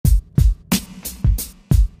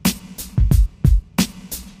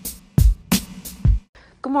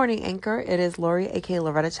Good morning, Anchor. It is Lori, aka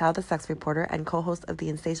Loretta Chow, the sex reporter, and co-host of the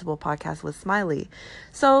Insatiable podcast with Smiley.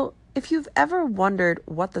 So, if you've ever wondered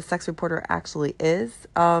what the sex reporter actually is,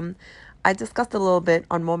 I discussed a little bit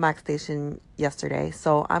on Momac Station yesterday,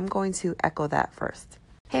 so I'm going to echo that first.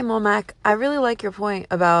 Hey, Momac, I really like your point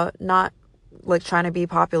about not trying to be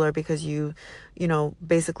popular because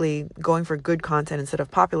basically going for good content instead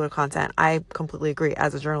of popular content. I completely agree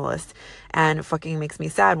as a journalist, and it fucking makes me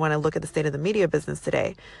sad when I look at the state of the media business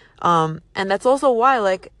today. And that's also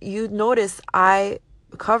why, you notice I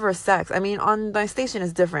cover sex. I mean, on my station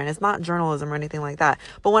is different. It's not journalism or anything like that.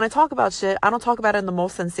 But when I talk about shit, I don't talk about it in the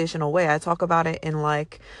most sensational way. I talk about it in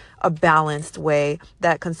a balanced way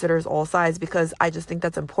that considers all sides, because I just think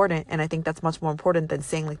that's important. And I think that's much more important than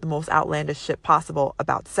saying the most outlandish shit possible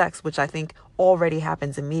about sex, which I think already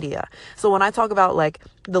happens in media. So when I talk about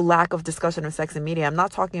the lack of discussion of sex in media, I'm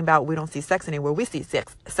not talking about we don't see sex anywhere. We see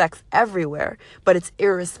sex everywhere, but it's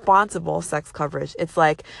irresponsible sex coverage. It's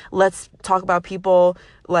let's talk about people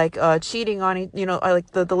cheating on,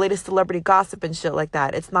 the latest celebrity gossip and shit like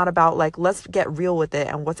that. It's not about let's get real with it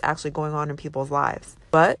and what's actually going on in people's lives.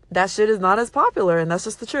 But that shit is not as popular, and that's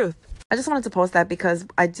just the truth. I just wanted to post that because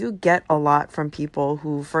I do get a lot from people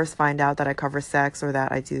who first find out that I cover sex or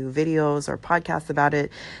that I do videos or podcasts about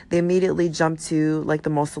it. They immediately jump to the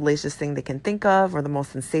most salacious thing they can think of or the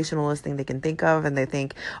most sensationalist thing they can think of. And they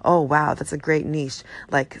think, oh, wow, that's a great niche.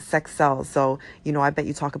 Sex sells. So, I bet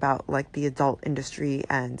you talk about the adult industry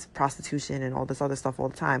and prostitution and all this other stuff all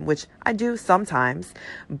the time, which I do sometimes.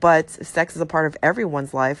 But sex is a part of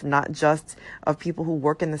everyone's life, not just of people who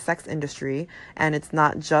work in the sex industry. And it's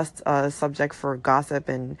not just a subject for gossip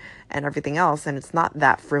and everything else. And it's not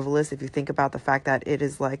that frivolous if you think about the fact that it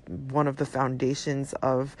is one of the foundations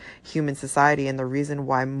of human society and the reason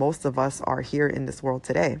why most of us are here in this world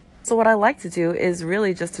today. So what I like to do is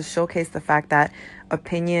really just to showcase the fact that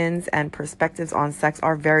opinions and perspectives on sex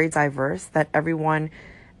are very diverse, that everyone,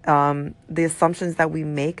 the assumptions that we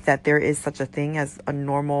make that there is such a thing as a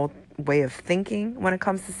normal way of thinking when it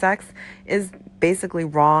comes to sex is basically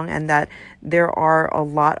wrong, and that there are a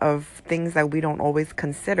lot of things that we don't always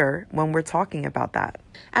consider when we're talking about that.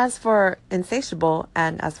 As for Insatiable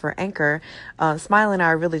and as for Anchor, Smile and I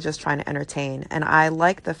are really just trying to entertain. And I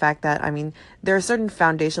like the fact that, there are certain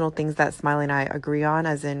foundational things that Smile and I agree on,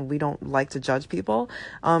 as in we don't like to judge people.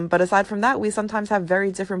 But aside from that, we sometimes have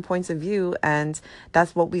very different points of view. And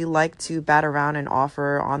that's what we like to bat around and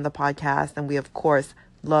offer on the podcast. And we, of course,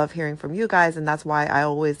 love hearing from you guys, and that's why I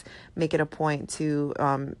always make it a point to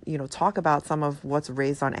talk about some of what's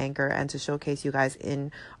raised on Anchor and to showcase you guys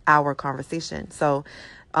in our conversation. So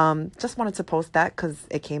just wanted to post that because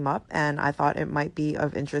it came up and I thought it might be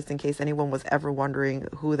of interest in case anyone was ever wondering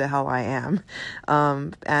who the hell I am.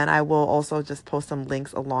 And I will also just post some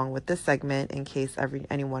links along with this segment in case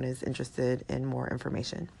anyone is interested in more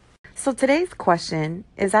information. So today's question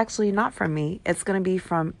is actually not from me. It's going to be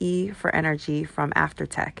from E for Energy from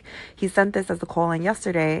Aftertech. He sent this as a call-in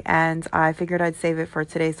yesterday, and I figured I'd save it for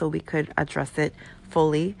today so we could address it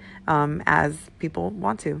fully as people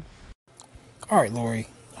want to. All right, Lori.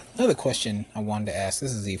 Another question I wanted to ask.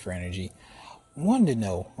 This is E for Energy. Wanted to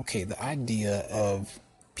know, the idea of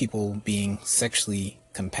people being sexually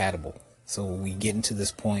compatible. So we get into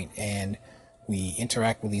this point and we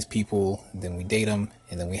interact with these people, then we date them,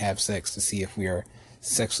 and then we have sex to see if we are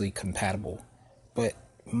sexually compatible. But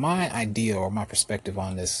my idea or my perspective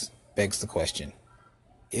on this begs the question.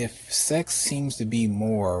 If sex seems to be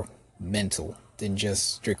more mental than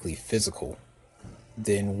just strictly physical,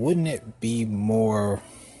 then wouldn't it be more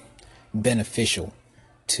beneficial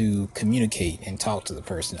to communicate and talk to the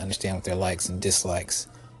person, understand what their likes and dislikes,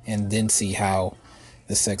 and then see how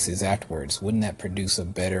the sex is afterwards? Wouldn't that produce a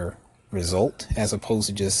better result as opposed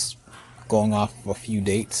to just going off of a few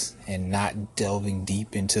dates and not delving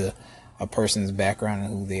deep into a person's background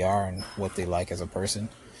and who they are and what they like as a person?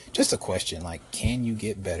 Just a question, can you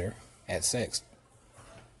get better at sex?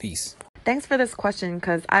 Peace. Thanks for this question,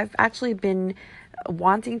 because I've actually been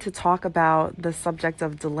wanting to talk about the subject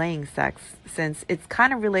of delaying sex, since it's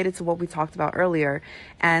kind of related to what we talked about earlier.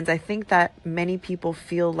 And I think that many people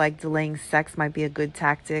feel like delaying sex might be a good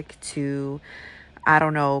tactic to,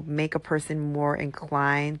 make a person more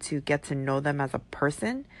inclined to get to know them as a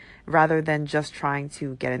person rather than just trying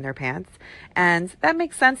to get in their pants. And that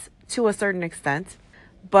makes sense to a certain extent,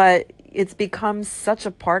 but it's become such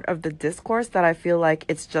a part of the discourse that I feel like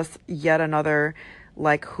it's just yet another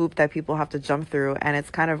hoop that people have to jump through. And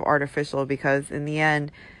it's kind of artificial because in the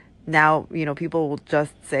end, Now, people will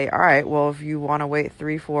just say, all right, well, if you want to wait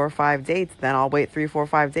 3, 4, 5 dates, then I'll wait 3, 4,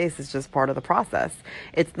 5 days. It's just part of the process.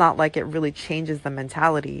 It's not like it really changes the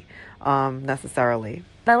mentality necessarily.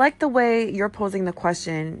 But I like the way you're posing the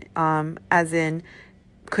question, as in,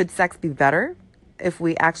 could sex be better if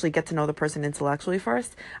we actually get to know the person intellectually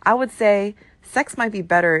first? I would say sex might be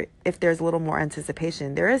better if there's a little more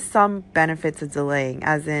anticipation. There is some benefit to delaying,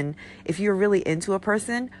 as in, if you're really into a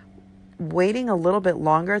person, waiting a little bit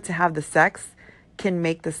longer to have the sex can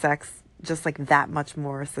make the sex just like that much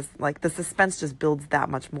more, like the suspense just builds that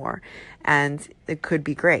much more, and it could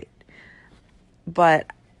be great. But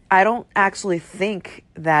I don't actually think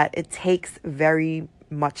that it takes very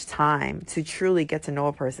much time to truly get to know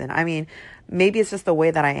a person. I mean, maybe it's just the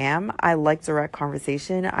way that I am. I like direct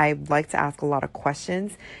conversation. I like to ask a lot of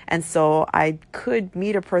questions. And so I could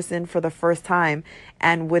meet a person for the first time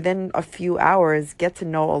and within a few hours get to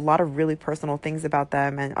know a lot of really personal things about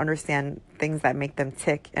them and understand things that make them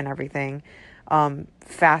tick and everything.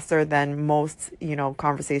 Faster than most,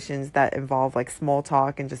 conversations that involve like small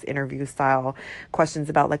talk and just interview style questions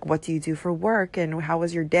about like, what do you do for work and how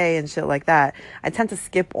was your day and shit like that. I tend to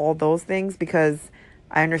skip all those things because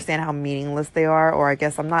I understand how meaningless they are, or I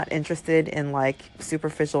guess I'm not interested in like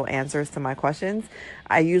superficial answers to my questions.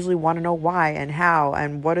 I usually want to know why and how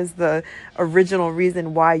and what is the original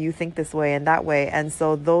reason why you think this way and that way. And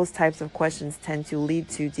so those types of questions tend to lead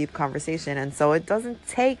to deep conversation. And so it doesn't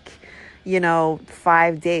take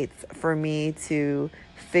 5 dates for me to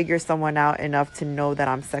figure someone out enough to know that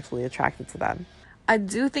I'm sexually attracted to them. I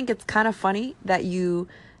do think it's kind of funny that you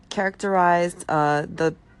characterized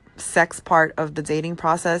the sex part of the dating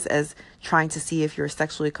process as trying to see if you're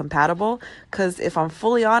sexually compatible. Because if I'm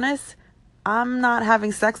fully honest, I'm not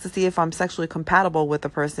having sex to see if I'm sexually compatible with a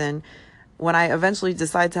person. When I eventually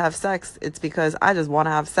decide to have sex, it's because I just want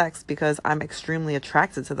to have sex because I'm extremely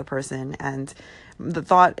attracted to the person. And the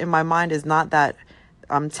thought in my mind is not that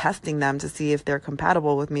I'm testing them to see if they're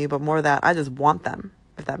compatible with me, but more that I just want them,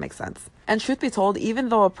 if that makes sense. And truth be told, even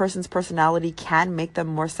though a person's personality can make them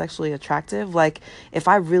more sexually attractive, like if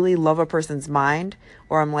I really love a person's mind,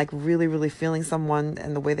 or I'm like really, really feeling someone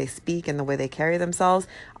and the way they speak and the way they carry themselves,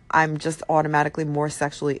 I'm just automatically more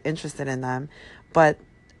sexually interested in them. But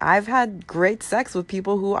I've had great sex with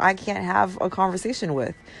people who I can't have a conversation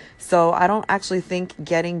with. So I don't actually think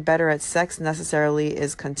getting better at sex necessarily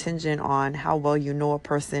is contingent on how well you know a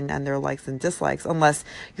person and their likes and dislikes, unless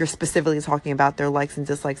you're specifically talking about their likes and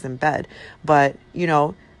dislikes in bed. But,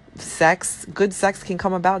 good sex can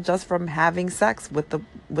come about just from having sex with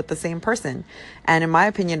the same person. And in my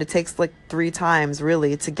opinion, it takes like 3 times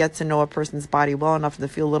really to get to know a person's body well enough to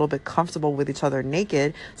feel a little bit comfortable with each other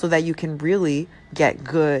naked, so that you can really get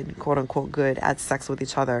good, quote unquote good, at sex with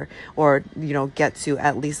each other, or get to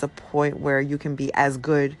at least a point where you can be as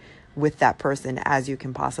good with that person as you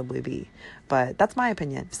can possibly be. But that's my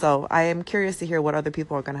opinion. So I am curious to hear what other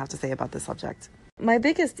people are going to have to say about this subject. My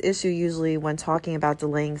biggest issue usually when talking about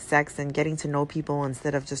delaying sex and getting to know people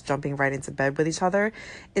instead of just jumping right into bed with each other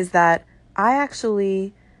is that I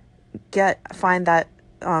actually find that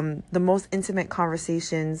the most intimate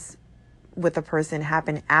conversations with a person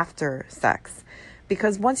happen after sex.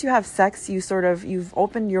 Because once you have sex, you've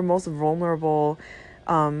opened your most vulnerable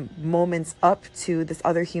moments up to this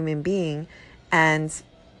other human being. And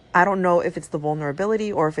I don't know if it's the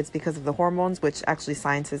vulnerability or if it's because of the hormones, which actually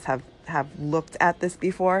scientists have looked at this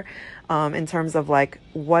before, in terms of like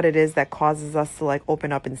what it is that causes us to like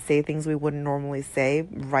open up and say things we wouldn't normally say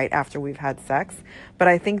right after we've had sex. But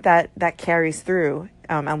I think that carries through,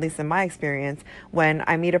 at least in my experience. When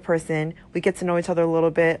I meet a person, we get to know each other a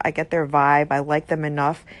little bit, I get their vibe, I like them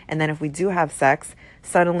enough, and then if we do have sex,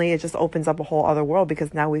 suddenly it just opens up a whole other world,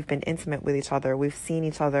 because now we've been intimate with each other. We've seen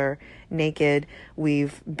each other naked.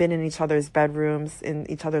 We've been in each other's bedrooms, in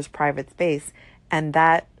each other's private space. And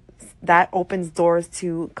that opens doors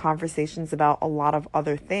to conversations about a lot of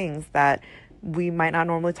other things that we might not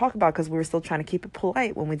normally talk about, because we were still trying to keep it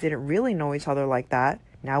polite when we didn't really know each other like that.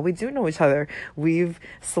 Now we do know each other. We've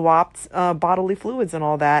swapped bodily fluids and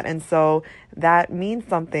all that. And so that means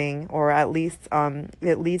something, or at least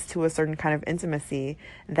it leads to a certain kind of intimacy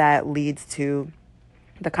that leads to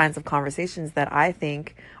the kinds of conversations that I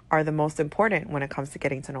think are the most important when it comes to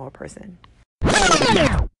getting to know a person.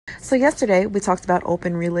 So yesterday we talked about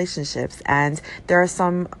open relationships, and there are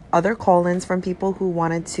some other call-ins from people who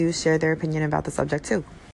wanted to share their opinion about the subject too.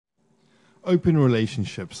 Open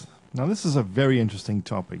relationships. Now, this is a very interesting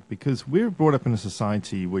topic because we're brought up in a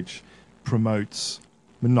society which promotes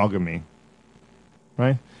monogamy,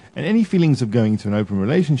 right? And any feelings of going into an open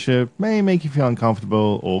relationship may make you feel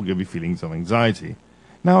uncomfortable or give you feelings of anxiety.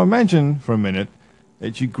 Now, imagine for a minute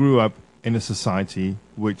that you grew up in a society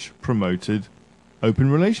which promoted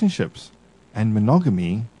open relationships, and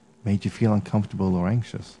monogamy made you feel uncomfortable or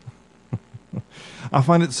anxious. I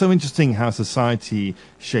find it so interesting how society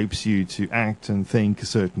shapes you to act and think a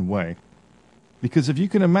certain way. Because if you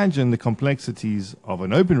can imagine the complexities of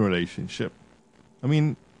an open relationship, I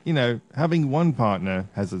mean, having one partner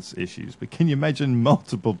has its issues, but can you imagine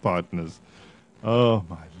multiple partners? Oh,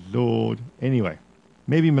 my Lord. Anyway,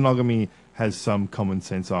 maybe monogamy has some common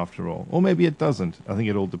sense after all. Or maybe it doesn't. I think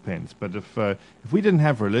it all depends. But if we didn't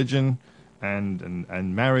have religion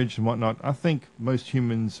and marriage and whatnot, I think most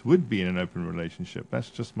humans would be in an open relationship. That's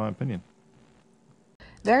just my opinion.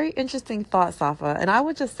 Very interesting thought, Safa. And I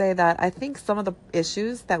would just say that I think some of the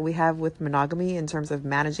issues that we have with monogamy in terms of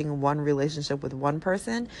managing one relationship with one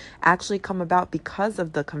person actually come about because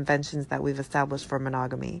of the conventions that we've established for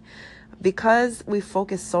monogamy. Because we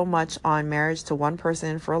focus so much on marriage to one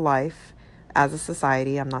person for life as a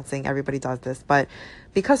society, I'm not saying everybody does this, but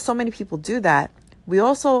because so many people do that, we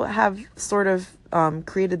also have sort of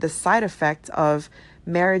created the side effect of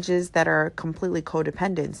marriages that are completely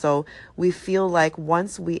codependent. So we feel like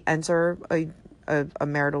once we enter a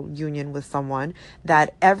marital union with someone,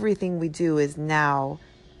 that everything we do is now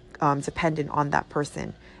dependent on that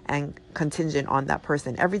person and contingent on that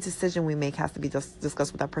person. Every decision we make has to be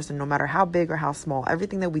discussed with that person, no matter how big or how small.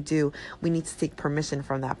 Everything that we do, we need to seek permission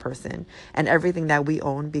from that person. And everything that we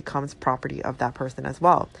own becomes property of that person as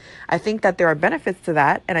well. I think that there are benefits to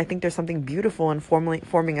that. And I think there's something beautiful in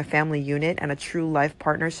forming a family unit and a true life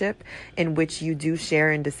partnership in which you do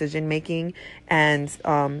share in decision making, and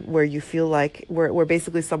where you feel like we're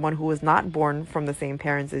basically someone who was not born from the same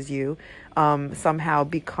parents as you somehow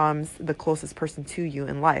becomes the closest person to you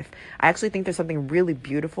in life. I actually think there's something really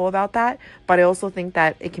beautiful about that, but I also think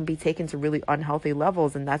that it can be taken to really unhealthy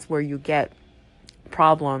levels, and that's where you get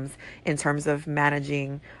problems in terms of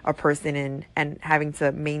managing a person and having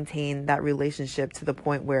to maintain that relationship to the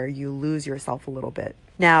point where you lose yourself a little bit.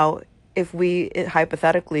 Now, if we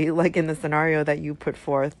hypothetically, like in the scenario that you put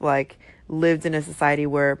forth, like lived in a society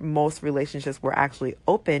where most relationships were actually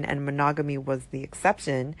open and monogamy was the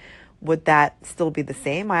exception, would that still be the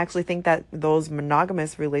same? I actually think that those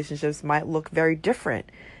monogamous relationships might look very different,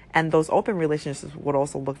 and those open relationships would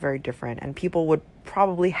also look very different, and people would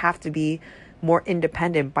probably have to be more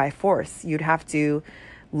independent by force. You'd have to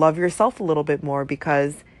love yourself a little bit more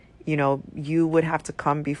because, you would have to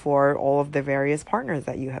come before all of the various partners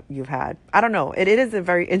that you've had. I don't know. It is a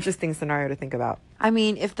very interesting scenario to think about. I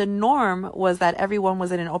mean, if the norm was that everyone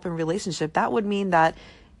was in an open relationship, that would mean that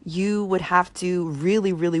you would have to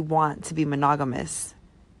really, really want to be monogamous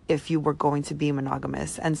if you were going to be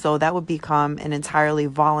monogamous. And so that would become an entirely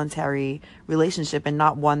voluntary relationship and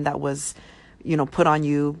not one that was, put on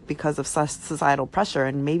you because of societal pressure.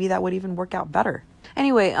 And maybe that would even work out better.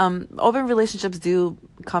 Anyway, open relationships do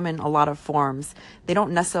come in a lot of forms. They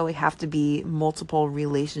don't necessarily have to be multiple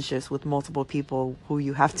relationships with multiple people who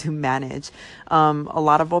you have to manage. A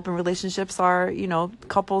lot of open relationships are,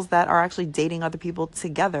 couples that are actually dating other people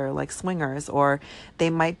together, like swingers, or they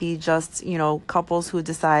might be just, couples who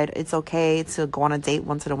decide it's okay to go on a date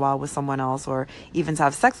once in a while with someone else, or even to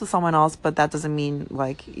have sex with someone else, but that doesn't mean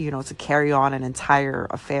to carry on an entire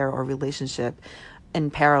affair or relationship in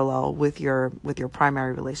parallel with your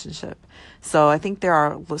primary relationship. So I think there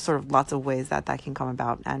are sort of lots of ways that can come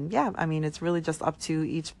about. And yeah, I mean, it's really just up to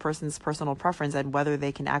each person's personal preference and whether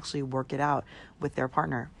they can actually work it out with their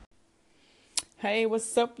partner. Hey,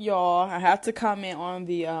 what's up, y'all? I have to comment on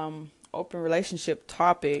the open relationship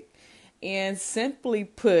topic. And simply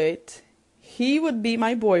put, he would be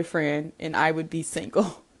my boyfriend and I would be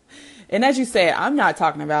single. And as you said, I'm not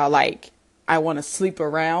talking about I want to sleep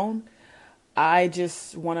around. I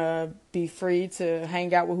just want to be free to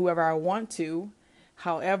hang out with whoever I want to.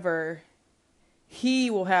 However, he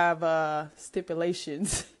will have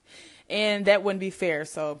stipulations, and that wouldn't be fair.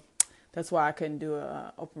 So that's why I couldn't do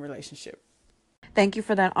an open relationship. Thank you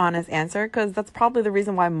for that honest answer, because that's probably the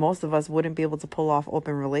reason why most of us wouldn't be able to pull off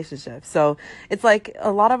open relationships. So it's like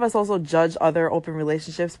a lot of us also judge other open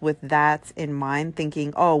relationships with that in mind,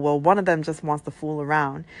 thinking, oh, well, one of them just wants to fool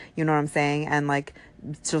around. You know what I'm saying? And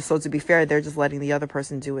so to be fair, they're just letting the other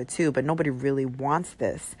person do it too, but nobody really wants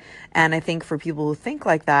this. And I think for people who think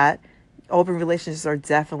like that, open relationships are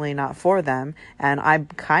definitely not for them. And I'm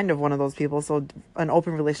kind of one of those people. So an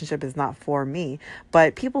open relationship is not for me.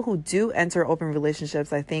 But people who do enter open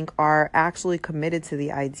relationships, I think, are actually committed to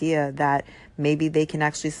the idea that maybe they can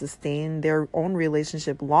actually sustain their own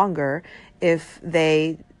relationship longer if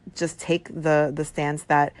they just take the stance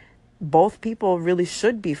that both people really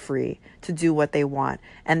should be free to do what they want,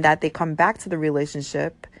 and that they come back to the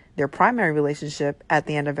relationship their primary relationship at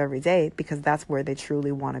the end of every day because that's where they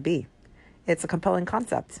truly want to be. It's a compelling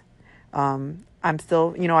concept. I'm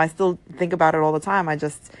still, I still think about it all the time. I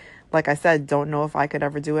just, like I said, don't know if I could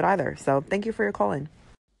ever do it either. So thank you for your call in.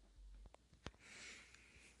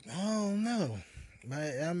 I don't know.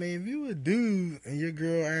 But, I mean, if you a dude and your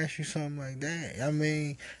girl asks you something like that, I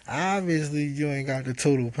mean, obviously you ain't got the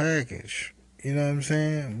total package. You know what I'm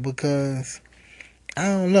saying? Because, I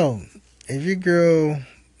don't know. If your girl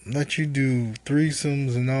let you do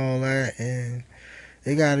threesomes and all that, and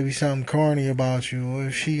it got to be something corny about you, or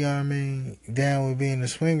if she, down with being a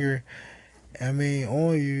swinger, on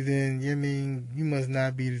you, then, you must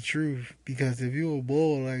not be the truth. Because if you a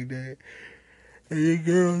bull like that, and your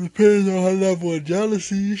girl, depends on her level of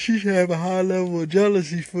jealousy, she should have a high level of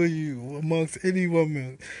jealousy for you amongst any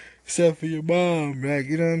woman, except for your mom, like,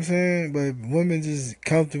 you know what I'm saying? But women just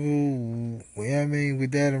comfortable,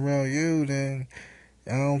 with that around you, then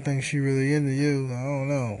I don't think she really into you. I don't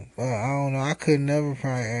know. I don't know. I could never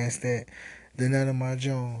probably ask that to none of my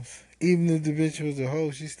Jones. Even if the bitch was a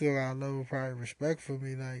hoe, she still got a level of probably respect for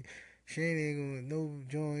me. Like, she ain't gonna, no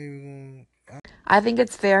Joan even gonna. I think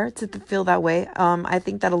it's fair to feel that way. I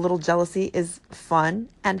think that a little jealousy is fun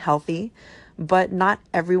and healthy, but not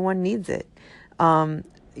everyone needs it.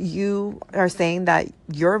 You are saying that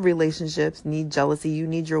your relationships need jealousy. You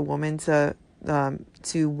need your woman to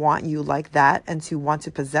want you like that and to want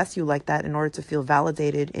to possess you like that in order to feel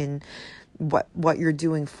validated in what you're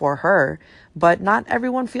doing for her. But not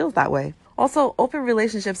everyone feels that way. Also, open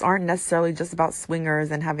relationships aren't necessarily just about swingers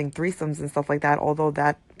and having threesomes and stuff like that, although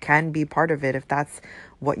that can be part of it if that's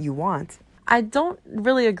what you want. I don't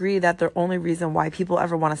really agree that the only reason why people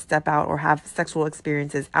ever want to step out or have sexual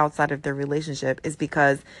experiences outside of their relationship is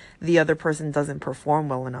because the other person doesn't perform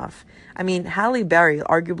well enough. I mean, Halle Berry,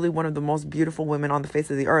 arguably one of the most beautiful women on the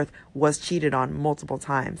face of the earth, was cheated on multiple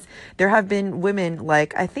times. There have been women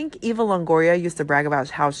like, I think Eva Longoria used to brag about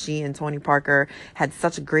how she and Tony Parker had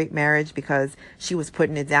such a great marriage because she was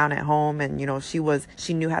putting it down at home and,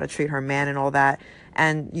 she knew how to treat her man and all that.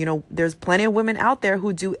 And, there's plenty of women out there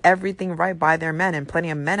who do everything right by their men and plenty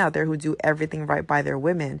of men out there who do everything right by their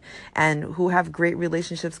women and who have great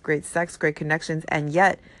relationships, great sex, great connections, and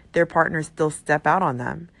yet their partners still step out on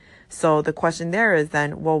them. So the question there is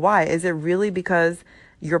then, well, why? Is it really because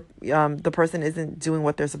the person isn't doing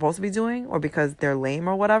what they're supposed to be doing or because they're lame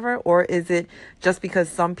or whatever? Or is it just because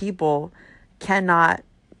some people cannot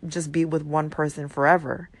just be with one person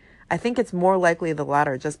forever? I think it's more likely the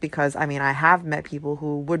latter, just because, I have met people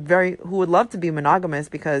who would love to be monogamous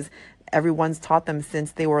because everyone's taught them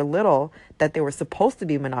since they were little that they were supposed to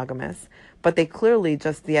be monogamous. But they clearly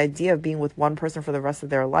just the idea of being with one person for the rest of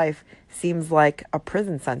their life seems like a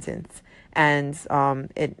prison sentence. And some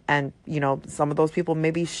of those people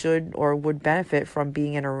maybe should or would benefit from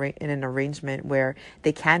being in an arrangement where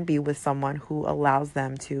they can be with someone who allows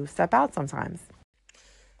them to step out sometimes.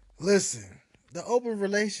 Listen. The open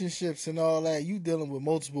relationships and all that, you dealing with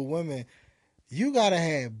multiple women, you gotta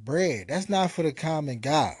have bread. That's not for the common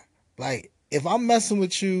guy. Like, if I'm messing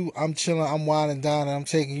with you, I'm chilling, I'm winding down, and I'm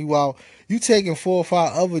taking you out, you taking 4 or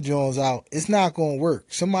 5 other Jones out, it's not gonna work.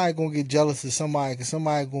 Somebody gonna get jealous of somebody because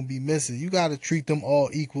somebody gonna be missing. You gotta treat them all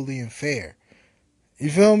equally and fair.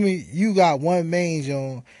 You feel me? You got one main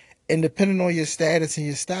Joan, and depending on your status and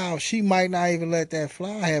your style, she might not even let that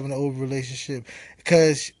fly having an open relationship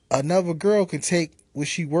because another girl can take what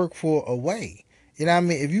she worked for away. You know what I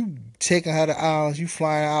mean? If you taking her to islands, you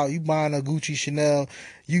flying out, you buying her Gucci, Chanel,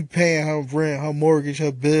 you paying her rent, her mortgage,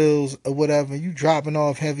 her bills, or whatever, you dropping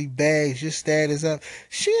off heavy bags, your status up,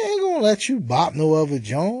 she ain't gonna let you bop no other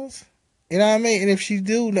Jones. You know what I mean? And if she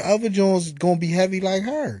do, the other Jones is gonna be heavy like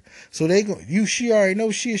her. So she already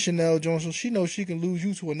knows she a Chanel Jones, so she knows she can lose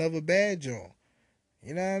you to another bad Jones.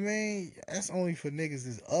 You know what I mean? That's only for niggas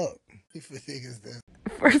that's up. For niggas that's...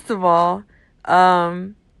 First of all,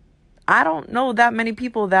 I don't know that many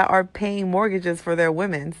people that are paying mortgages for their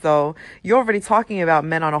women. So you're already talking about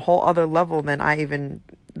men on a whole other level than I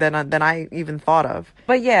even thought of.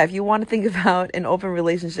 But yeah, if you want to think about an open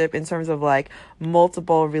relationship in terms of like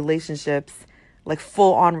multiple relationships, like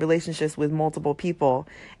full on relationships with multiple people,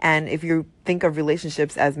 and if you think of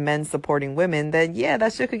relationships as men supporting women, then yeah,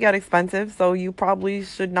 that shit could get expensive. So you probably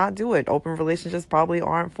should not do it. Open relationships probably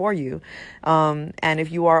aren't for you. And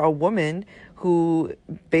if you are a woman who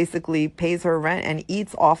basically pays her rent and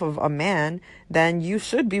eats off of a man, then you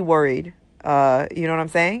should be worried. You know what I'm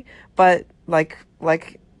saying? But like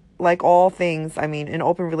like all things, I mean, an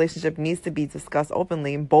open relationship needs to be discussed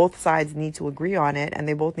openly. Both sides need to agree on it, and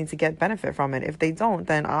they both need to get benefit from it. If they don't,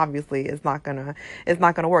 then obviously it's not gonna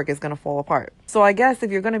work. It's gonna fall apart. So I guess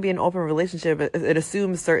if you're gonna be in an open relationship, it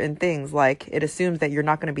assumes certain things. Like it assumes that you're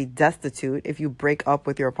not gonna be destitute if you break up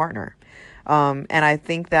with your partner. And I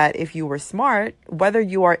think that if you were smart, whether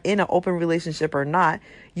you are in an open relationship or not,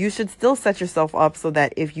 you should still set yourself up so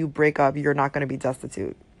that if you break up, you're not going to be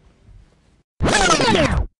destitute.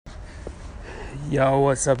 Yo,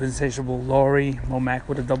 what's up, Insatiable Lori? Momac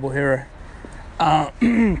with a double hitter.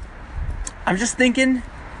 I'm just thinking,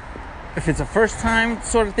 if it's a first time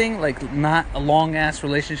sort of thing, like not a long ass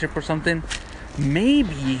relationship or something,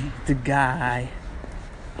 maybe the guy,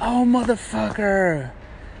 oh motherfucker,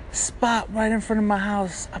 spot right in front of my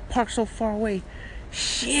house. I parked so far away.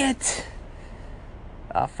 Shit.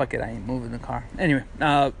 Fuck it, I ain't moving the car. Anyway,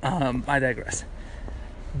 I digress.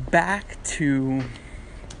 Back to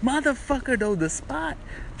motherfucker though, the spot.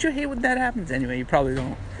 Don't you hate when that happens? Anyway, you probably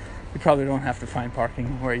don't have to find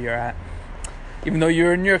parking where you're at. Even though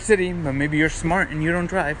you're in New York City, but maybe you're smart and you don't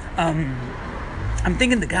drive. I'm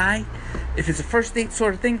thinking the guy, if it's a first date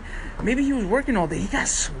sort of thing, maybe he was working all day. He got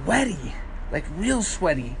sweaty. Like real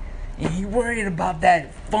sweaty. And he worried about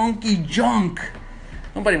that funky junk.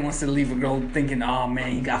 Nobody wants to leave a girl thinking, oh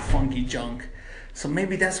man, he got funky junk. So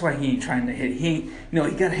maybe that's why he ain't trying to hit. He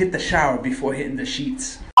gotta hit the shower before hitting the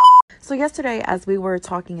sheets. So yesterday, as we were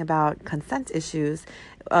talking about consent issues,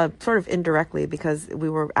 sort of indirectly, because we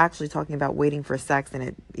were actually talking about waiting for sex and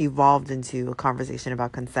it evolved into a conversation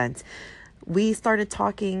about consent, we started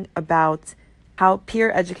talking about how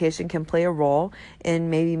peer education can play a role in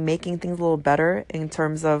maybe making things a little better in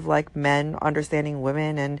terms of like men understanding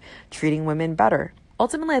women and treating women better.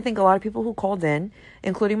 Ultimately, I think a lot of people who called in,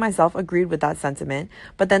 including myself, agreed with that sentiment.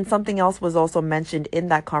 But then something else was also mentioned in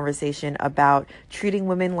that conversation about treating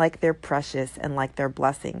women like they're precious and like they're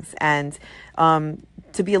blessings. And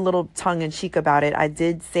to be a little tongue-in-cheek about it, I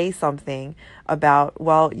did say something about,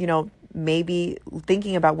 well, maybe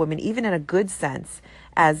thinking about women, even in a good sense,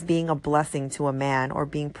 as being a blessing to a man or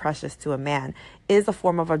being precious to a man is a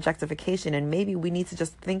form of objectification. And maybe we need to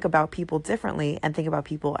just think about people differently and think about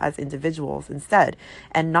people as individuals instead,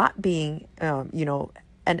 and not being,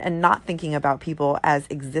 and not thinking about people as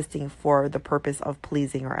existing for the purpose of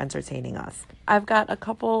pleasing or entertaining us. I've got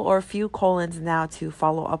a few colons now to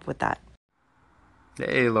follow up with that.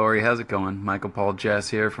 Hey, Lori, how's it going? Michael Paul Jess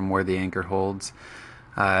here from Where the Anchor Holds.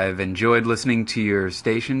 I've enjoyed listening to your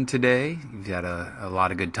station today. You've got a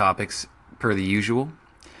lot of good topics per the usual.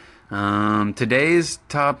 Today's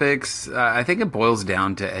topics, I think it boils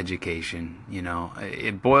down to education.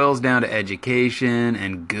 It boils down to education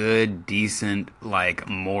and good, decent, like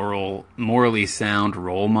morally sound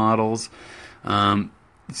role models.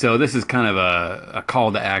 So this is kind of a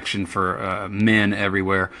call to action for men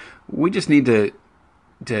everywhere. We just need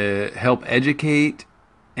to help educate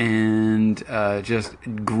and just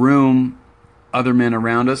groom other men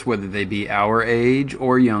around us, whether they be our age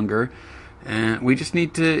or younger. And we just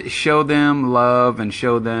need to show them love and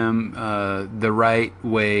show them the right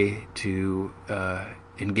way to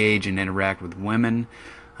engage and interact with women.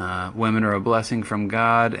 Women are a blessing from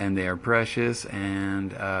God, and they are precious.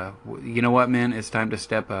 And you know what, man? It's time to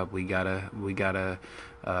step up. We gotta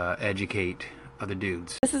educate other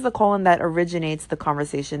dudes. This is the colon that originates the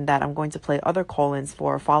conversation that I'm going to play other colons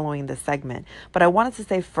for following this segment. But I wanted to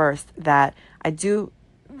say first that I do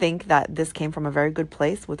think that this came from a very good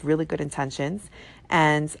place with really good intentions.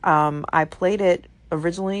 And I played it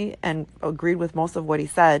originally and agreed with most of what he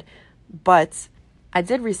said. But I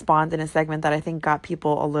did respond in a segment that I think got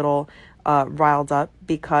people a little riled up,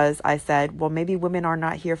 because I said, well, maybe women are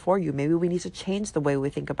not here for you. Maybe we need to change the way we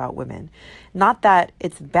think about women. Not that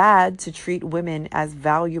it's bad to treat women as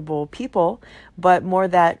valuable people, but more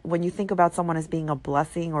that when you think about someone as being a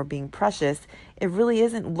blessing or being precious, it really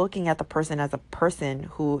isn't looking at the person as a person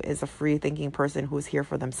who is a free thinking person who's here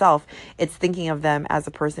for themselves. It's thinking of them as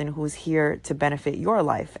a person who's here to benefit your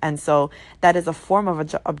life. And so that is a form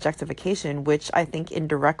of objectification, which I think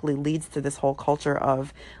indirectly leads to this whole culture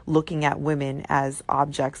of looking at women as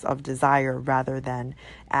objects of desire rather than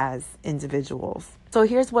as individuals. So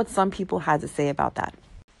here's what some people had to say about that.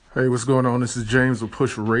 Hey, what's going on? This is James with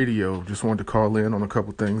Push Radio. Just wanted to call in on a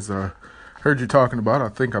couple things I heard you talking about. I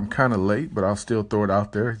think I'm kind of late, but I'll still throw it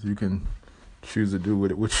out there. You can choose to do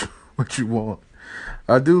with it what you want.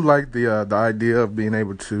 I do like the idea of being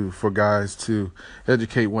able for guys to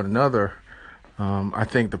educate one another. I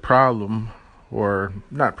think the problem, or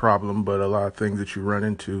not problem, but a lot of things that you run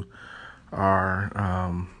into are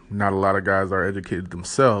not a lot of guys are educated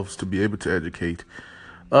themselves to be able to educate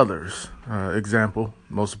others. Example,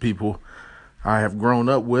 most people I have grown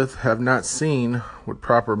up with have not seen what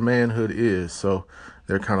proper manhood is, so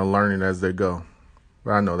they're kind of learning as they go.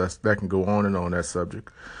 But I know that can go on and on, that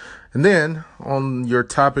subject. And then on your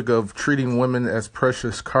topic of treating women as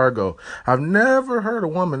precious cargo, I've never heard a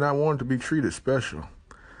woman not wanting to be treated special.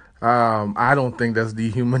 I don't think that's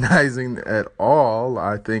dehumanizing at all.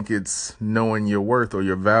 I think it's knowing your worth or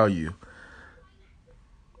your value.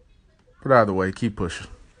 But either way, keep pushing.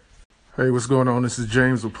 Hey, what's going on? This is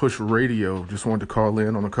James with Push Radio. Just wanted to call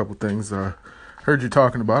in on a couple things I heard you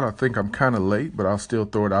talking about. I think I'm kind of late, but I'll still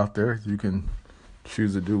throw it out there. You can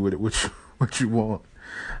choose to do with it what you want.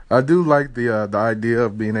 I do like the idea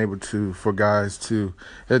of being able for guys to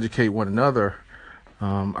educate one another.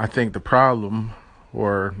 I think the problem,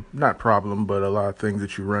 or not problem, but a lot of things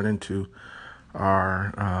that you run into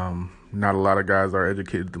are not a lot of guys are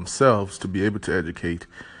educated themselves to be able to educate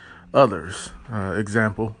others.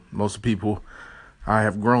 Example, most people I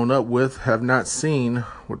have grown up with have not seen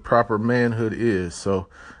what proper manhood is, so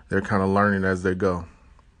they're kind of learning as they go.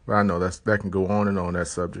 But I know that can go on and on, that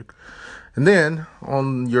subject. And then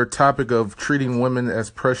on your topic of treating women as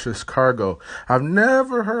precious cargo, I've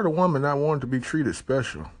never heard a woman not wanting to be treated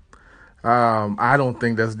special. I don't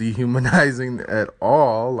think that's dehumanizing at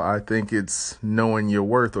all. I think it's knowing your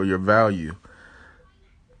worth or your value.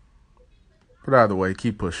 But either way,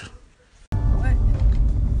 keep pushing.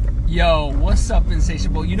 Yo, what's up,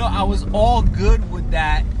 Insatiable? You know, I was all good with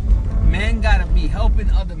that. Men gotta be helping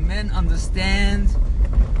other men understand,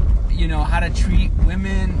 you know, how to treat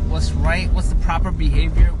women, what's right, what's the proper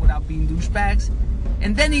behavior without being douchebags.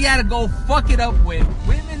 And then you gotta go fuck it up with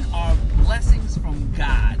women are blessings from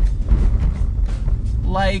God.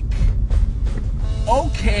 Like,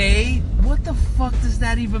 okay, what the fuck does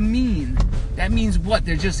that even mean? That means what?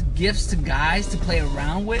 They're just gifts to guys to play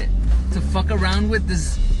around with? To fuck around with?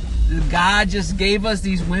 God just gave us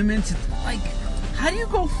these women to, like, how do you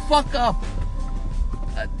go fuck up?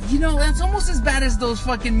 You know, that's almost as bad as those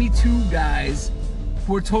fucking Me Too guys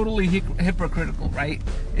who are totally hypocritical, right?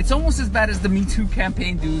 It's almost as bad as the Me Too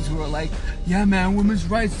campaign dudes who are like, yeah, man, women's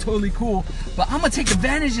rights, totally cool. But I'm gonna take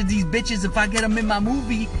advantage of these bitches if I get them in my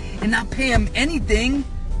movie and not pay them anything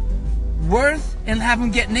worth and have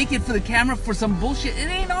them get naked for the camera for some bullshit. It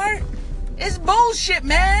ain't art. It's bullshit,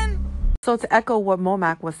 man. So to echo what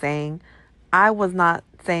Momac was saying, I was not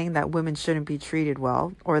saying that women shouldn't be treated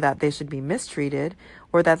well, or that they should be mistreated,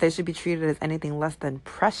 or that they should be treated as anything less than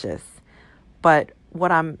precious. But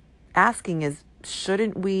what I'm asking is,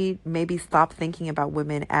 shouldn't we maybe stop thinking about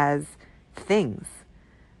women as things?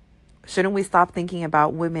 Shouldn't we stop thinking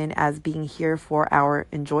about women as being here for our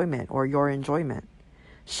enjoyment or your enjoyment?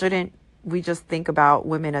 Shouldn't we just think about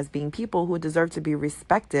women as being people who deserve to be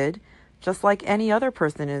respected, just like any other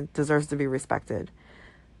person deserves to be respected?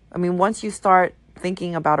 I mean, once you start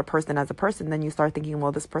thinking about a person as a person, then you start thinking,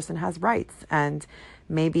 well, this person has rights. And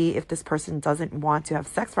maybe if this person doesn't want to have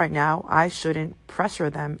sex right now, I shouldn't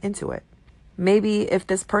pressure them into it. Maybe if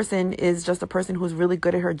this person is just a person who's really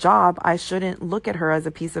good at her job, I shouldn't look at her as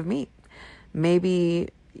a piece of meat. Maybe,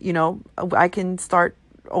 you know, I can start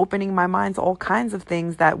opening my mind to all kinds of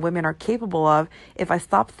things that women are capable of if I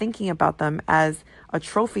stop thinking about them as a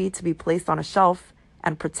trophy to be placed on a shelf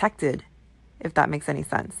and protected, if that makes any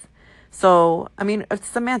sense. So, I mean, it's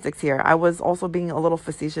semantics here. I was also being a little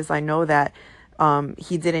facetious. I know that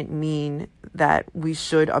he didn't mean that we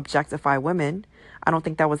should objectify women. I don't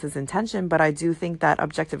think that was his intention, but I do think that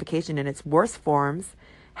objectification in its worst forms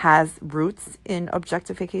has roots in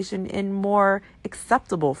objectification in more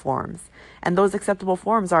acceptable forms. And those acceptable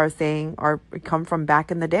forms come from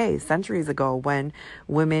back in the day, centuries ago, when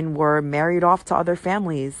women were married off to other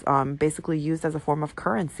families, basically used as a form of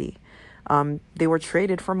currency. They were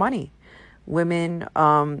traded for money. Women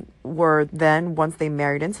were then, once they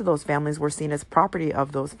married into those families, were seen as property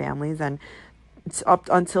of those families, and up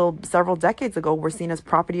until several decades ago, were seen as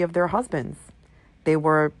property of their husbands. They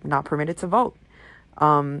were not permitted to vote.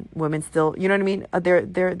 Women still, you know what I mean?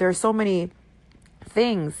 There are so many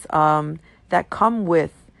things that come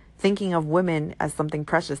with thinking of women as something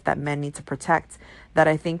precious that men need to protect, that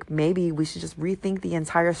I think maybe we should just rethink the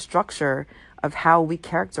entire structure of how we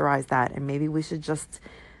characterize that. And maybe we should just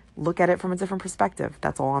look at it from a different perspective.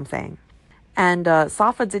 That's all I'm saying. And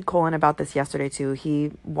Safa did call in about this yesterday too.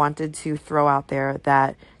 He wanted to throw out there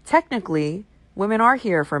that technically women are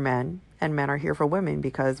here for men and men are here for women,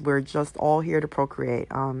 because we're just all here to procreate.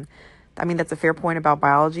 I mean, that's a fair point about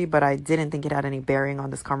biology, but I didn't think it had any bearing on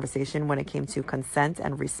this conversation when it came to consent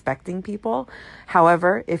and respecting people.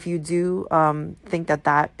 However, if you do think that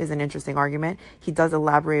that is an interesting argument, he does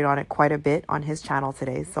elaborate on it quite a bit on his channel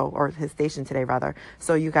today, or his station today, rather.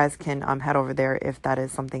 So you guys can head over there if that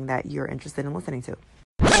is something that you're interested in listening to.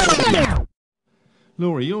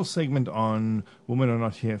 Laura, your segment on Women Are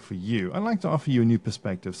Not Here For You, I'd like to offer you a new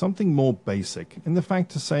perspective, something more basic. And the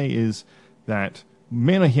fact to say is that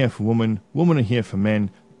men are here for women are here for men,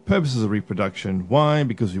 purposes of reproduction. Why?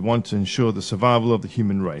 Because we want to ensure the survival of the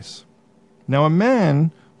human race. Now, a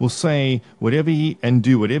man will say whatever he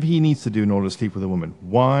needs to do in order to sleep with a woman.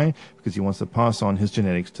 Why? Because he wants to pass on his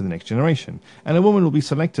genetics to the next generation. And a woman will be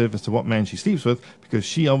selective as to what man she sleeps with because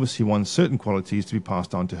she obviously wants certain qualities to be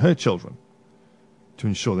passed on to her children to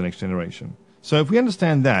ensure the next generation. So if we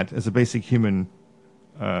understand that as a basic human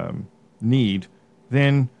need,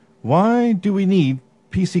 then why do we need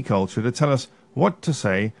PC culture to tell us what to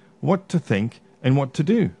say, what to think, and what to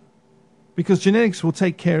do? Because genetics will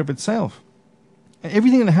take care of itself.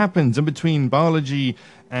 Everything that happens in between biology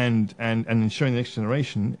and ensuring the next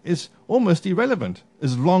generation is almost irrelevant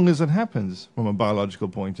as long as it happens from a biological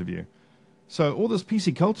point of view. So all this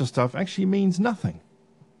PC culture stuff actually means nothing.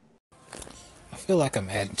 I feel like I'm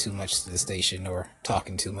adding too much to the station or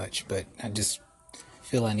talking too much, but I just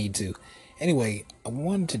feel I need to. Anyway, I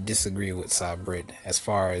wanted to disagree with Sabrit as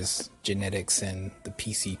far as genetics and the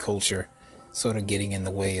PC culture sort of getting in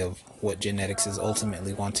the way of what genetics is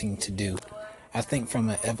ultimately wanting to do. I think from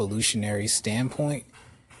an evolutionary standpoint,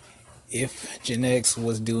 if genetics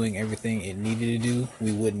was doing everything it needed to do,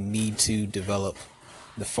 we wouldn't need to develop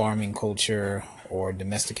the farming culture or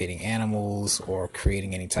domesticating animals or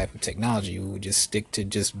creating any type of technology. We would just stick to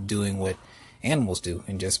just doing what animals do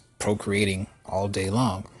and just procreating all day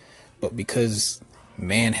long. But because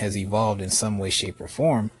man has evolved in some way, shape, or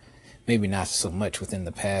form, maybe not so much within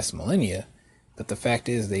the past millennia, but the fact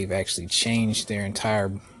is they've actually changed their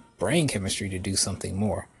entire brain chemistry to do something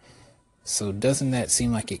more. So doesn't that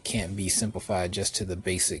seem like it can't be simplified just to the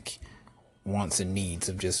basic wants and needs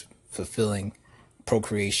of just fulfilling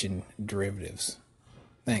procreation derivatives?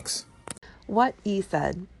 Thanks. What E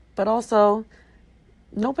said, but also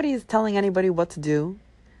nobody is telling anybody what to do.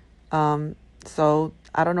 So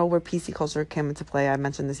I don't know where PC culture came into play. I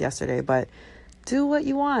mentioned this yesterday, but do what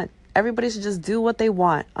you want. Everybody should just do what they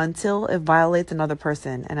want until it violates another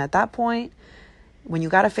person. And at that point, when you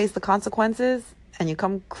got to face the consequences and you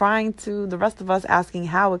come crying to the rest of us asking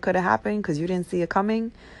how it could have happened because you didn't see it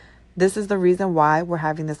coming, this is the reason why we're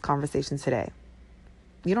having this conversation today.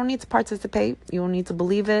 You don't need to participate. You don't need to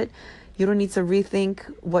believe it. You don't need to rethink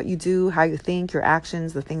what you do, how you think, your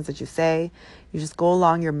actions, the things that you say. You just go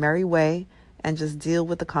along your merry way and just deal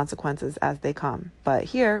with the consequences as they come. But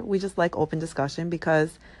here, we just like open discussion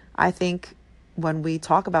because I think when we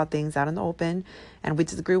talk about things out in the open and we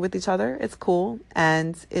disagree with each other, it's cool.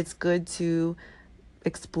 And it's good to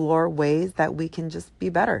explore ways that we can just be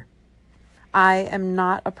better. I am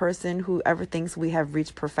not a person who ever thinks we have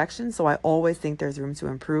reached perfection, so I always think there's room to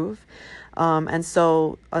improve. And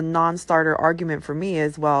so a non-starter argument for me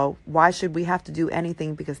is, well, why should we have to do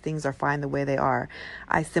anything because things are fine the way they are?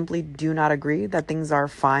 I simply do not agree that things are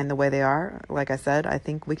fine the way they are. Like I said, I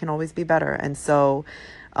think we can always be better. And so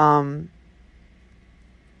I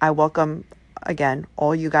welcome, again,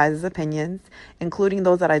 all you guys' opinions, including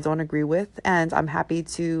those that I don't agree with. And I'm happy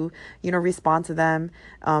to, respond to them.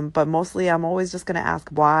 But mostly I'm always just going to ask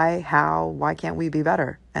why, how, why can't we be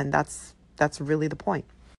better? And that's really the point.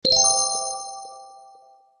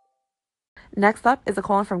 Next up is a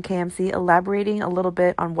call from KMC elaborating a little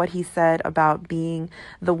bit on what he said about being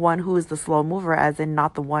the one who is the slow mover, as in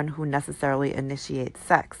not the one who necessarily initiates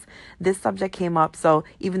sex. This subject came up, so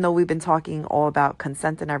even though we've been talking all about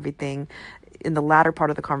consent and everything, in the latter part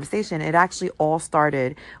of the conversation, it actually all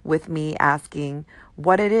started with me asking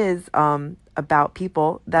what it is about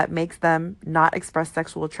people that makes them not express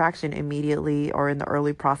sexual attraction immediately or in the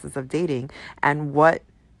early process of dating, and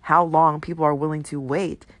how long people are willing to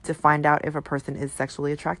wait to find out if a person is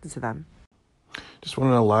sexually attracted to them. Just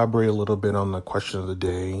want to elaborate a little bit on the question of the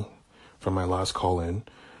day from my last call in.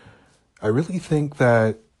 I really think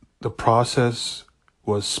that the process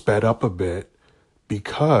was sped up a bit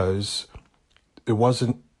because it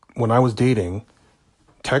wasn't, when I was dating,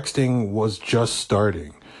 texting was just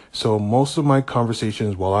starting. So most of my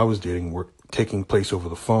conversations while I was dating were taking place over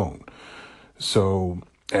the phone. And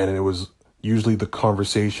it was usually the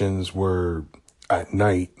conversations were at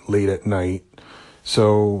night, late at night.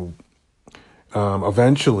 So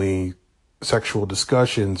eventually sexual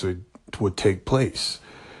discussions would take place.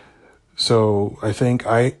 So I think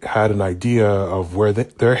I had an idea of where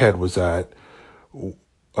their head was at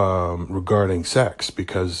regarding sex,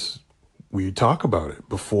 because we talk about it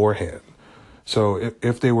beforehand. So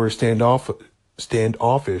if they were standoffish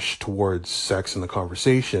towards sex in the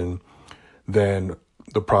conversation, then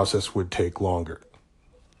the process would take longer.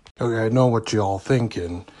 Okay, I know what y'all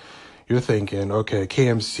thinking. You're thinking, okay,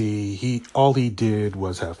 KMC, all he did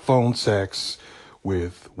was have phone sex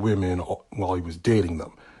with women while he was dating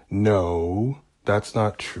them. No, that's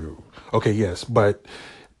not true. Okay, yes, but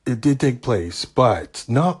it did take place, but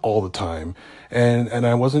not all the time. And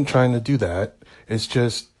I wasn't trying to do that. It's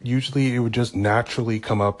just, usually it would just naturally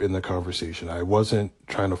come up in the conversation. I wasn't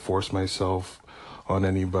trying to force myself on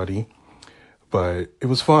anybody, but it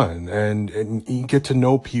was fun. And you get to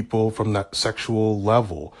know people from that sexual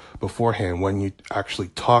level beforehand when you actually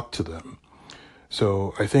talk to them.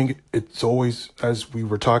 So I think it's always, as you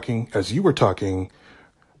were talking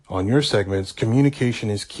on your segments, communication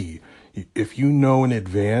is key. If you know in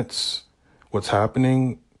advance what's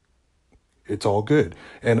happening, it's all good.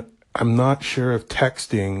 And I'm not sure if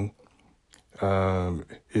texting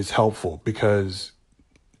is helpful, because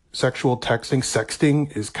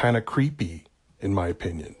sexting is kind of creepy, in my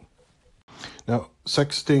opinion. Now,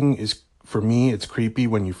 sexting is, for me, it's creepy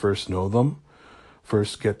when you first know them,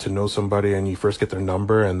 first get to know somebody and you first get their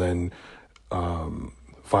number, and then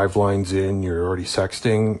 5 lines in, you're already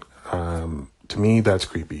sexting. To me, that's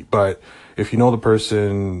creepy. But if you know the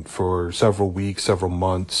person for several weeks, several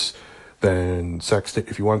months, then sexting,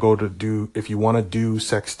 if you want to do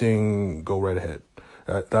sexting, go right ahead.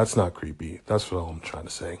 That's not creepy. That's what I'm trying to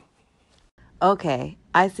say. Okay,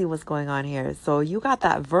 I see what's going on here. So you got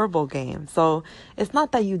that verbal game. So it's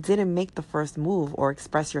not that you didn't make the first move or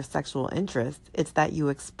express your sexual interest. It's that you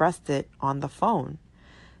expressed it on the phone.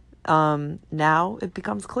 Now it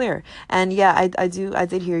becomes clear. And yeah, I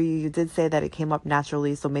did hear you. You did say that it came up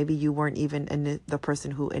naturally. So maybe you weren't even the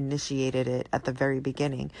person who initiated it at the very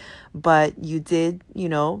beginning, but you did,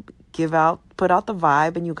 put out the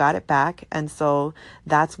vibe, and you got it back. And so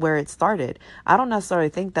that's where it started. I don't necessarily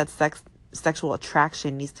think that sexual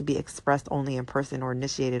attraction needs to be expressed only in person or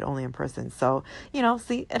initiated only in person. So,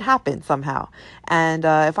 see, it happened somehow. And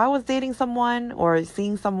if I was dating someone or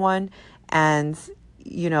seeing someone and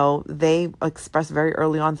they express very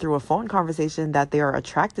early on through a phone conversation that they are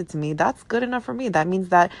attracted to me, that's good enough for me. That means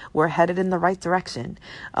that we're headed in the right direction.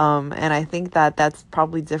 And I think that that's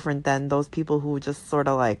probably different than those people who just sort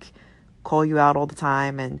of like call you out all the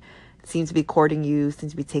time and seem to be courting you, seem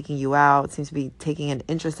to be taking you out, seem to be taking an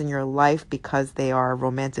interest in your life because they are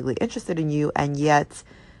romantically interested in you, and yet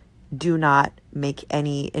do not make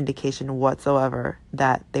any indication whatsoever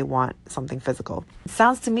that they want something physical. It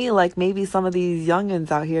sounds to me like maybe some of these youngins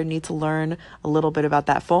out here need to learn a little bit about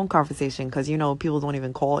that phone conversation, because people don't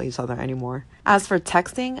even call each other anymore. As for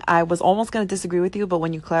texting, I was almost going to disagree with you, but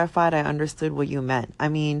when you clarified, I understood what you meant. I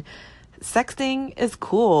mean, sexting is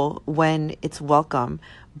cool when it's welcome,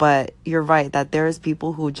 but you're right that there's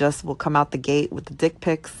people who just will come out the gate with the dick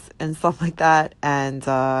pics and stuff like that, and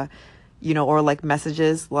or like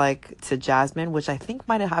messages like to Jasmine, which I think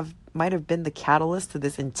might have been the catalyst to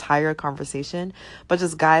this entire conversation, but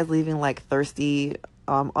just guys leaving like thirsty,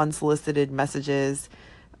 unsolicited messages.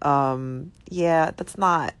 It's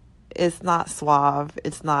not suave.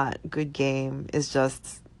 It's not good game. It's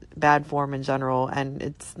just bad form in general, and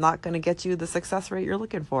it's not going to get you the success rate you're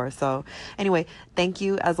looking for. So anyway, thank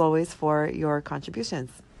you as always for your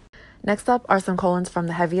contributions. Next up are some colons from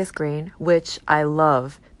The Heaviest Grain, which I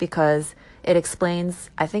love because it explains,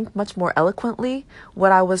 I think, much more eloquently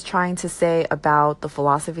what I was trying to say about the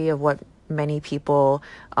philosophy of what many people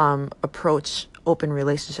approach open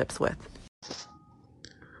relationships with.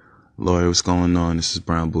 Lori, what's going on? This is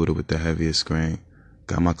Brown Buddha with The Heaviest Grain.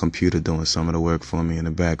 Got my computer doing some of the work for me in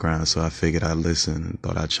the background, so I figured I'd listen and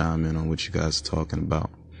thought I'd chime in on what you guys are talking about.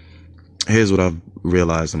 Here's what I've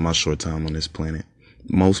realized in my short time on this planet.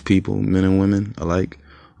 Most people, men and women alike,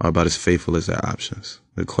 are about as faithful as their options.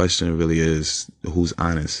 The question really is, who's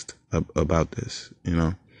honest about this,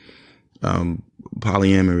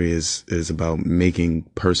 Polyamory is about making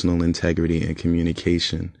personal integrity and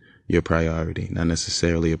communication your priority, not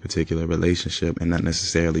necessarily a particular relationship and not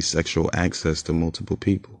necessarily sexual access to multiple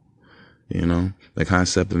people. The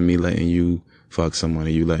concept of me letting you fuck someone or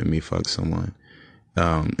you letting me fuck someone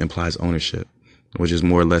implies ownership, which is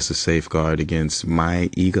more or less a safeguard against my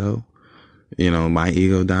ego, my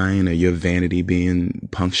ego dying or your vanity being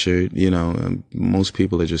punctured. Most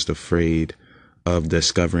people are just afraid of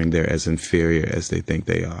discovering they're as inferior as they think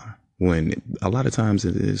they are, when a lot of times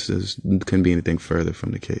it can be anything further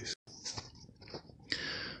from the case.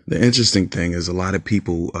 The interesting thing is a lot of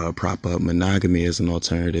people prop up monogamy as an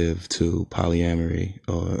alternative to polyamory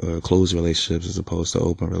or closed relationships as opposed to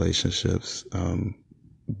open relationships,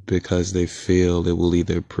 because they feel it will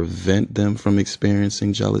either prevent them from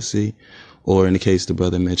experiencing jealousy, or in the case the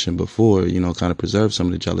brother mentioned before, kind of preserve some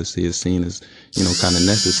of the jealousy is seen as, kind of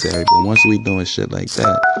necessary. But once we doing shit like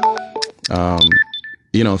that,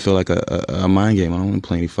 I feel like a mind game. I don't want to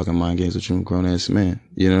play any fucking mind games with you, a grown ass man.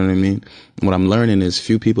 You know what I mean? What I'm learning is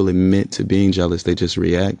few people admit to being jealous. They just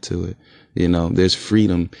react to it. There's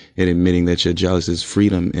freedom in admitting that you're jealous. There's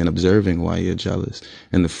freedom in observing why you're jealous.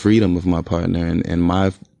 And the freedom of my partner and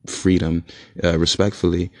my freedom,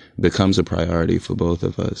 respectfully, becomes a priority for both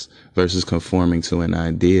of us versus conforming to an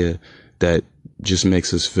idea that just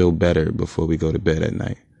makes us feel better before we go to bed at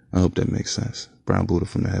night. I hope that makes sense. Brown Buddha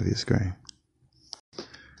from the Heaviest Grain.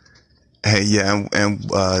 Hey, yeah, and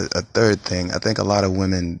a third thing, I think a lot of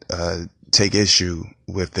women take issue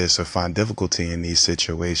with this or find difficulty in these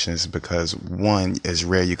situations because, one, it's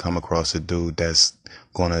rare you come across a dude that's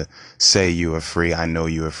gonna say you are free, I know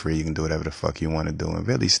you are free, you can do whatever the fuck you want to do, and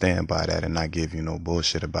really stand by that and not give you no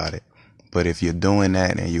bullshit about it. But if you're doing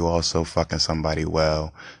that and you also fucking somebody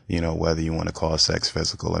well, whether you want to call sex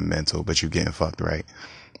physical or mental, but you're getting fucked right,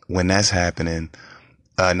 when that's happening,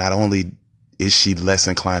 not only is she less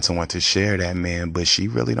inclined to want to share that man, but she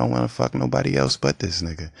really don't want to fuck nobody else but this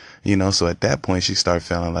nigga, so at that point she start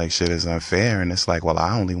feeling like shit is unfair, and it's like, well,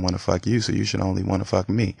 I only want to fuck you, so you should only want to fuck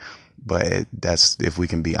me. But that's, if we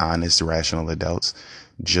can be honest, rational adults,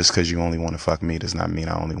 just because you only want to fuck me does not mean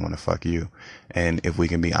I only want to fuck you. And if we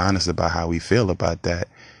can be honest about how we feel about that,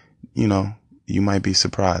 you might be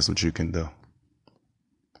surprised what you can do.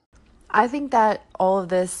 I think that all of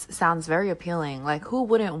this sounds very appealing. Like, who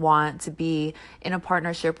wouldn't want to be in a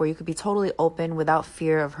partnership where you could be totally open without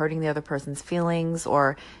fear of hurting the other person's feelings,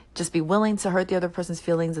 or just be willing to hurt the other person's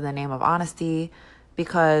feelings in the name of honesty?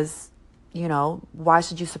 Because, why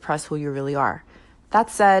should you suppress who you really are? That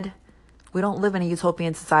said, we don't live in a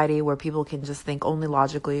utopian society where people can just think only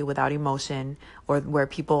logically without emotion, or where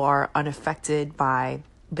people are unaffected by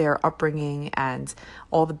their upbringing and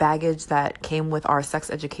all the baggage that came with our sex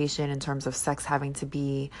education in terms of sex having to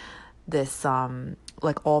be this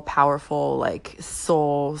like all powerful, like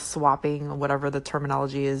soul swapping, whatever the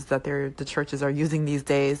terminology is that the churches are using these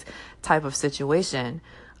days, type of situation.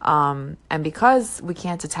 And because we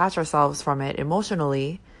can't detach ourselves from it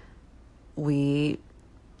emotionally, we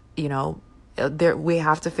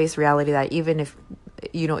have to face reality that even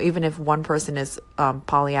if one person is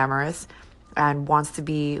polyamorous and wants to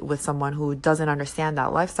be with someone who doesn't understand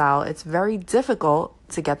that lifestyle, it's very difficult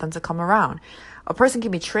to get them to come around. A person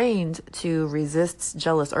can be trained to resist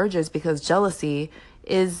jealous urges because jealousy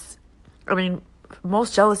is,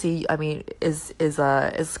 most jealousy,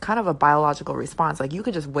 is kind of a biological response. Like, you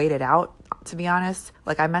could just wait it out, to be honest.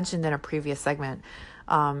 Like I mentioned in a previous segment,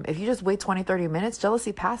 if you just wait 20, 30 minutes,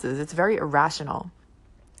 jealousy passes. It's very irrational.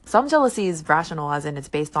 Some jealousy is rational, as in it's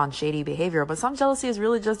based on shady behavior, but some jealousy is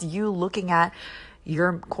really just you looking at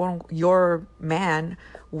your man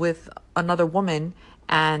with another woman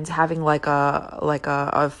and having like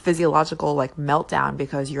a physiological like meltdown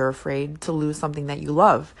because you're afraid to lose something that you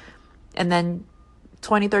love. And then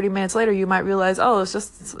 20, 30 minutes later, you might realize, oh, it's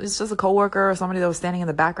just a coworker or somebody that was standing in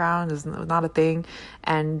the background. Is not a thing.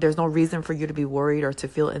 And there's no reason for you to be worried or to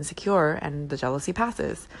feel insecure, and the jealousy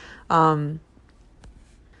passes.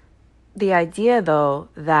 The idea, though,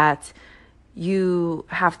 that you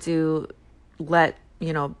have to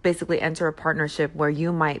basically enter a partnership where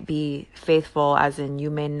you might be faithful, as in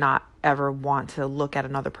you may not ever want to look at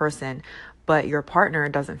another person, but your partner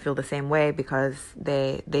doesn't feel the same way because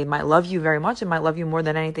they might love you very much and might love you more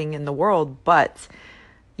than anything in the world, but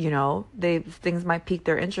things might pique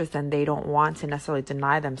their interest and they don't want to necessarily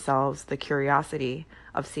deny themselves the curiosity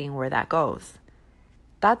of seeing where that goes.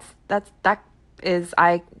 That is,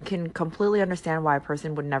 I can completely understand why a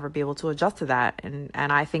person would never be able to adjust to that. And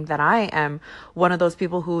I think that I am one of those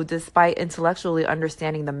people who, despite intellectually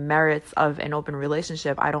understanding the merits of an open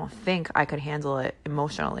relationship, I don't think I could handle it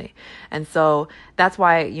emotionally. And so that's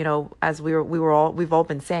why, as we've all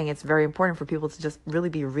been saying, it's very important for people to just really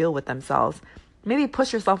be real with themselves. Maybe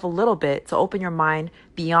push yourself a little bit to open your mind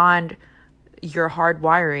beyond your hard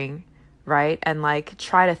wiring, right? And like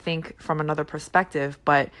try to think from another perspective.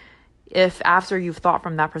 But if after you've thought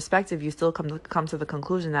from that perspective, you still come to the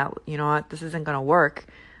conclusion that, this isn't going to work,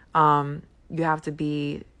 you have to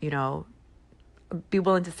be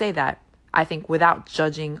willing to say that, I think, without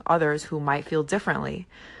judging others who might feel differently.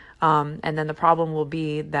 And then the problem will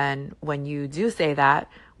be then when you do say that,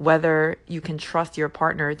 whether you can trust your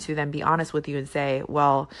partner to then be honest with you and say,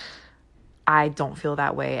 well, I don't feel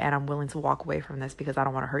that way, and I'm willing to walk away from this because I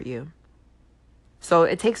don't want to hurt you. So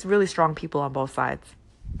it takes really strong people on both sides.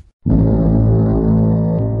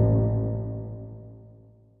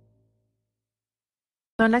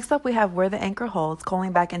 So next up, we have Where the Anchor Holds,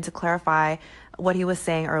 calling back in to clarify what he was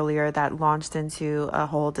saying earlier that launched into a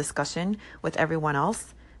whole discussion with everyone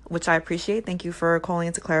else, which I appreciate. Thank you for calling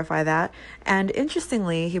in to clarify that. And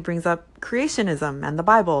interestingly, he brings up creationism and the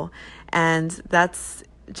Bible. And that's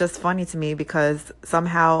just funny to me because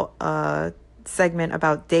somehow a segment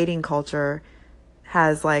about dating culture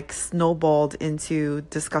has like snowballed into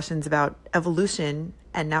discussions about evolution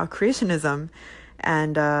and now creationism.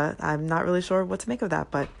 And I'm not really sure what to make of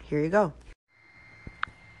that, but here you go.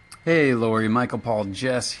 Hey, Lori, Michael Paul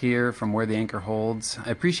Jess here from Where the Anchor Holds.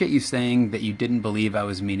 I appreciate you saying that you didn't believe I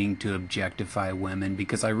was meaning to objectify women,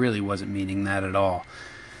 because I really wasn't meaning that at all.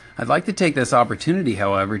 I'd like to take this opportunity,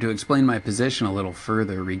 however, to explain my position a little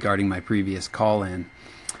further regarding my previous call-in.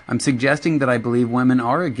 I'm suggesting that I believe women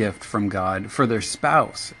are a gift from God for their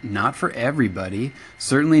spouse, not for everybody,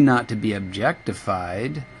 certainly not to be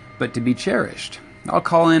objectified, but to be cherished. I'll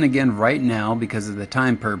call in again right now because of the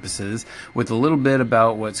time purposes with a little bit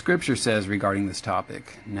about what Scripture says regarding this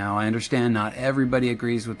topic. Now, I understand not everybody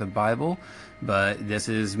agrees with the Bible, but this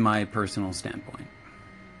is my personal standpoint.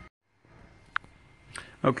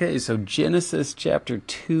 Okay, so Genesis chapter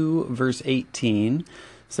 2, verse 18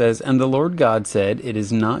 says, "And the Lord God said, It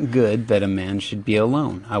is not good that a man should be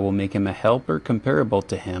alone. I will make him a helper comparable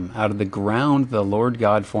to him. Out of the ground the Lord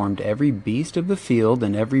God formed every beast of the field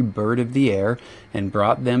and every bird of the air, and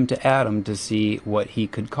brought them to Adam to see what he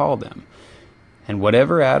could call them. And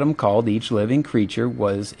whatever Adam called each living creature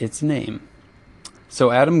was its name.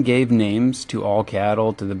 So Adam gave names to all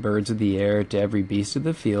cattle, to the birds of the air, to every beast of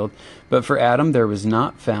the field. But for Adam there was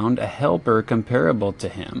not found a helper comparable to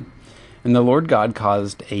him. And the Lord God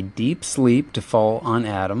caused a deep sleep to fall on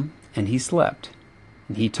Adam, and he slept.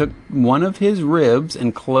 And he took one of his ribs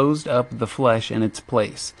and closed up the flesh in its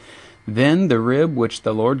place. Then the rib which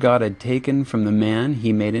the Lord God had taken from the man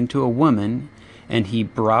he made into a woman, and he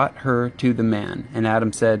brought her to the man. And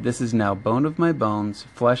Adam said, This is now bone of my bones,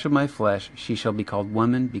 flesh of my flesh. She shall be called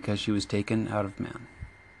woman, because she was taken out of man."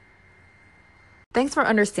 Thanks for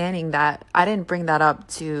understanding that I didn't bring that up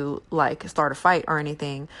to like start a fight or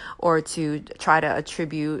anything, or to try to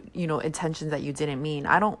attribute, intentions that you didn't mean.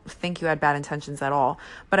 I don't think you had bad intentions at all.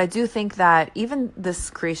 But I do think that even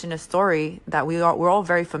this creationist story that we're all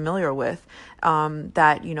very familiar with,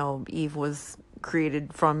 that, Eve was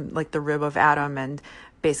created from like the rib of Adam and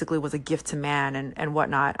basically was a gift to man and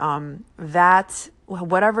whatnot. That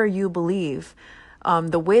whatever you believe,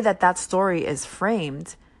 the way that story is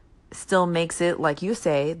framed still makes it, like you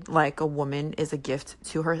say, like a woman is a gift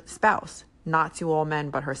to her spouse, not to all men,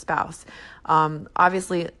 but her spouse.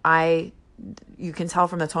 Obviously, you can tell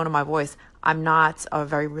from the tone of my voice, I'm not a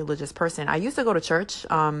very religious person. I used to go to church.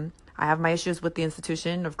 I have my issues with the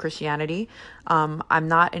institution of Christianity. I'm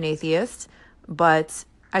not an atheist, but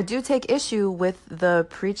I do take issue with the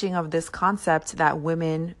preaching of this concept that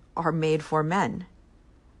women are made for men.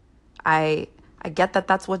 I get that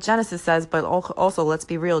that's what Genesis says, but also let's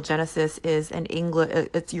be real. Genesis is an English.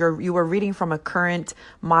 You were reading from a current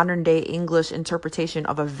modern day English interpretation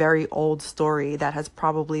of a very old story that has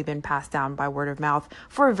probably been passed down by word of mouth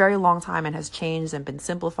for a very long time and has changed and been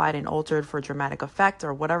simplified and altered for dramatic effect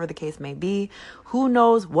or whatever the case may be. Who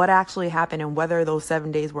knows what actually happened and whether those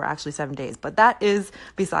 7 days were actually 7 days? But that is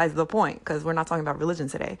besides the point, because we're not talking about religion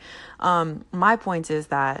today. My point is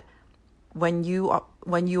that when you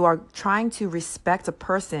are trying to respect a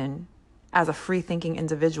person as a free-thinking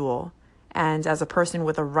individual and as a person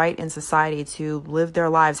with a right in society to live their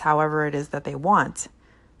lives however it is that they want,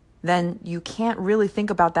 then you can't really think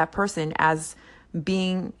about that person as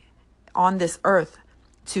being on this earth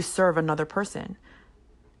to serve another person.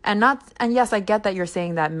 And yes, I get that you're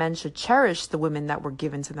saying that men should cherish the women that were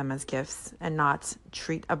given to them as gifts and not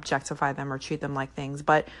objectify them or treat them like things.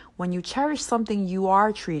 But when you cherish something, you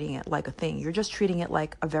are treating it like a thing. You're just treating it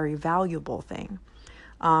like a very valuable thing.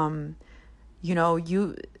 I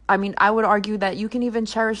would argue that you can even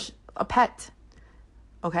cherish a pet,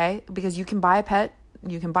 okay? Because you can buy a pet,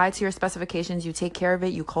 you can buy it to your specifications, you take care of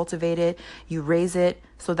it, you cultivate it, you raise it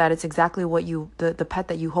so that it's exactly what the pet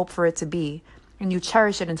that you hope for it to be. And you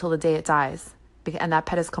cherish it until the day it dies. And that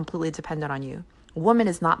pet is completely dependent on you. A woman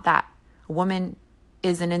is not that. A woman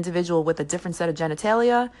is an individual with a different set of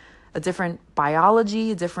genitalia, a different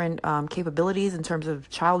biology, different capabilities in terms of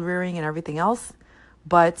child rearing and everything else.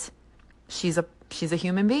 But she's a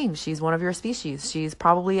human being. She's one of your species. She's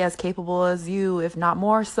probably as capable as you, if not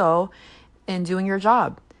more so, in doing your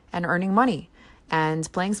job and earning money.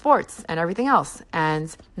 and playing sports and everything else.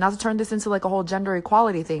 And not to turn this into like a whole gender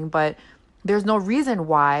equality thing, but there's no reason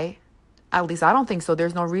why, at least I don't think so,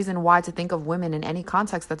 there's no reason why to think of women in any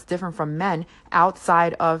context that's different from men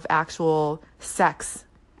outside of actual sex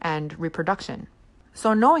and reproduction.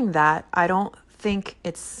 So knowing that, I don't think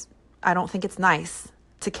it's nice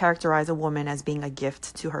to characterize a woman as being a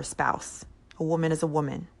gift to her spouse. A woman is a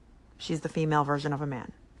woman. She's the female version of a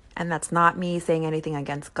man. And that's not me saying anything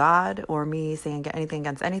against God or me saying anything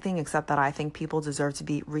against anything, except that I think people deserve to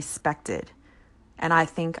be respected. And I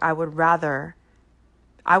think I would love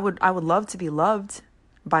to be loved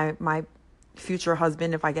by my future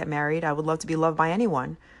husband if I get married. I would love to be loved by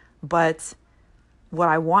anyone. But what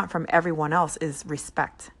I want from everyone else is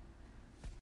respect.